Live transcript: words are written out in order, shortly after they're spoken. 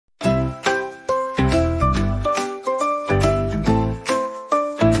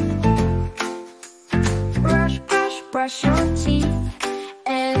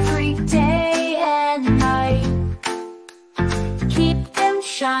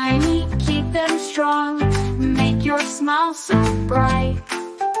shiny, keep them strong, make your smile so bright.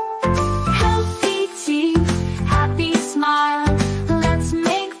 Healthy teeth, happy smile, let's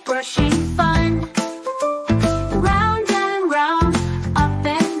make brushing fun. Round and round, up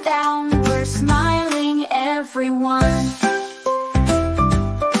and down, we're smiling everyone.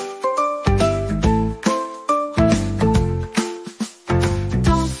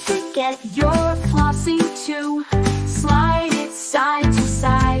 Don't forget your flossing too, slide it side to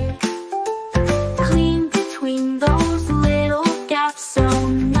side. Clean between those little gaps so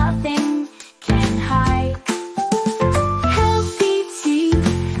nothing can hide. Healthy teeth,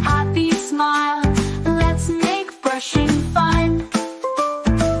 happy smile, let's make brushing fun.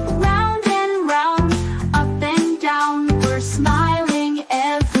 Round and round, up and down, we're smiling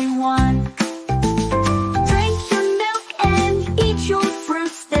everyone. Drink your milk and eat your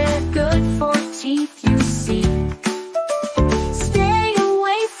fruits, they're good for teeth, you see. Stay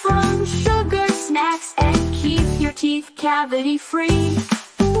away from sugar snacks and keep your teeth cavity free.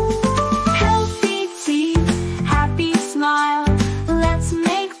 Healthy teeth, happy smile, let's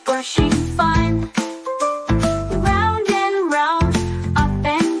make brushing fun. Round and round, up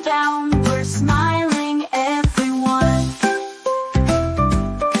and down, we're smiling everyone.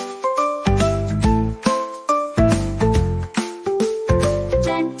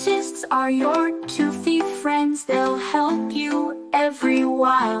 Dentists are your toothy friends, they'll help you every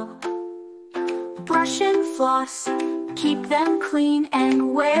while. Brush and floss, keep them clean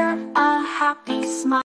and wear a happy smile.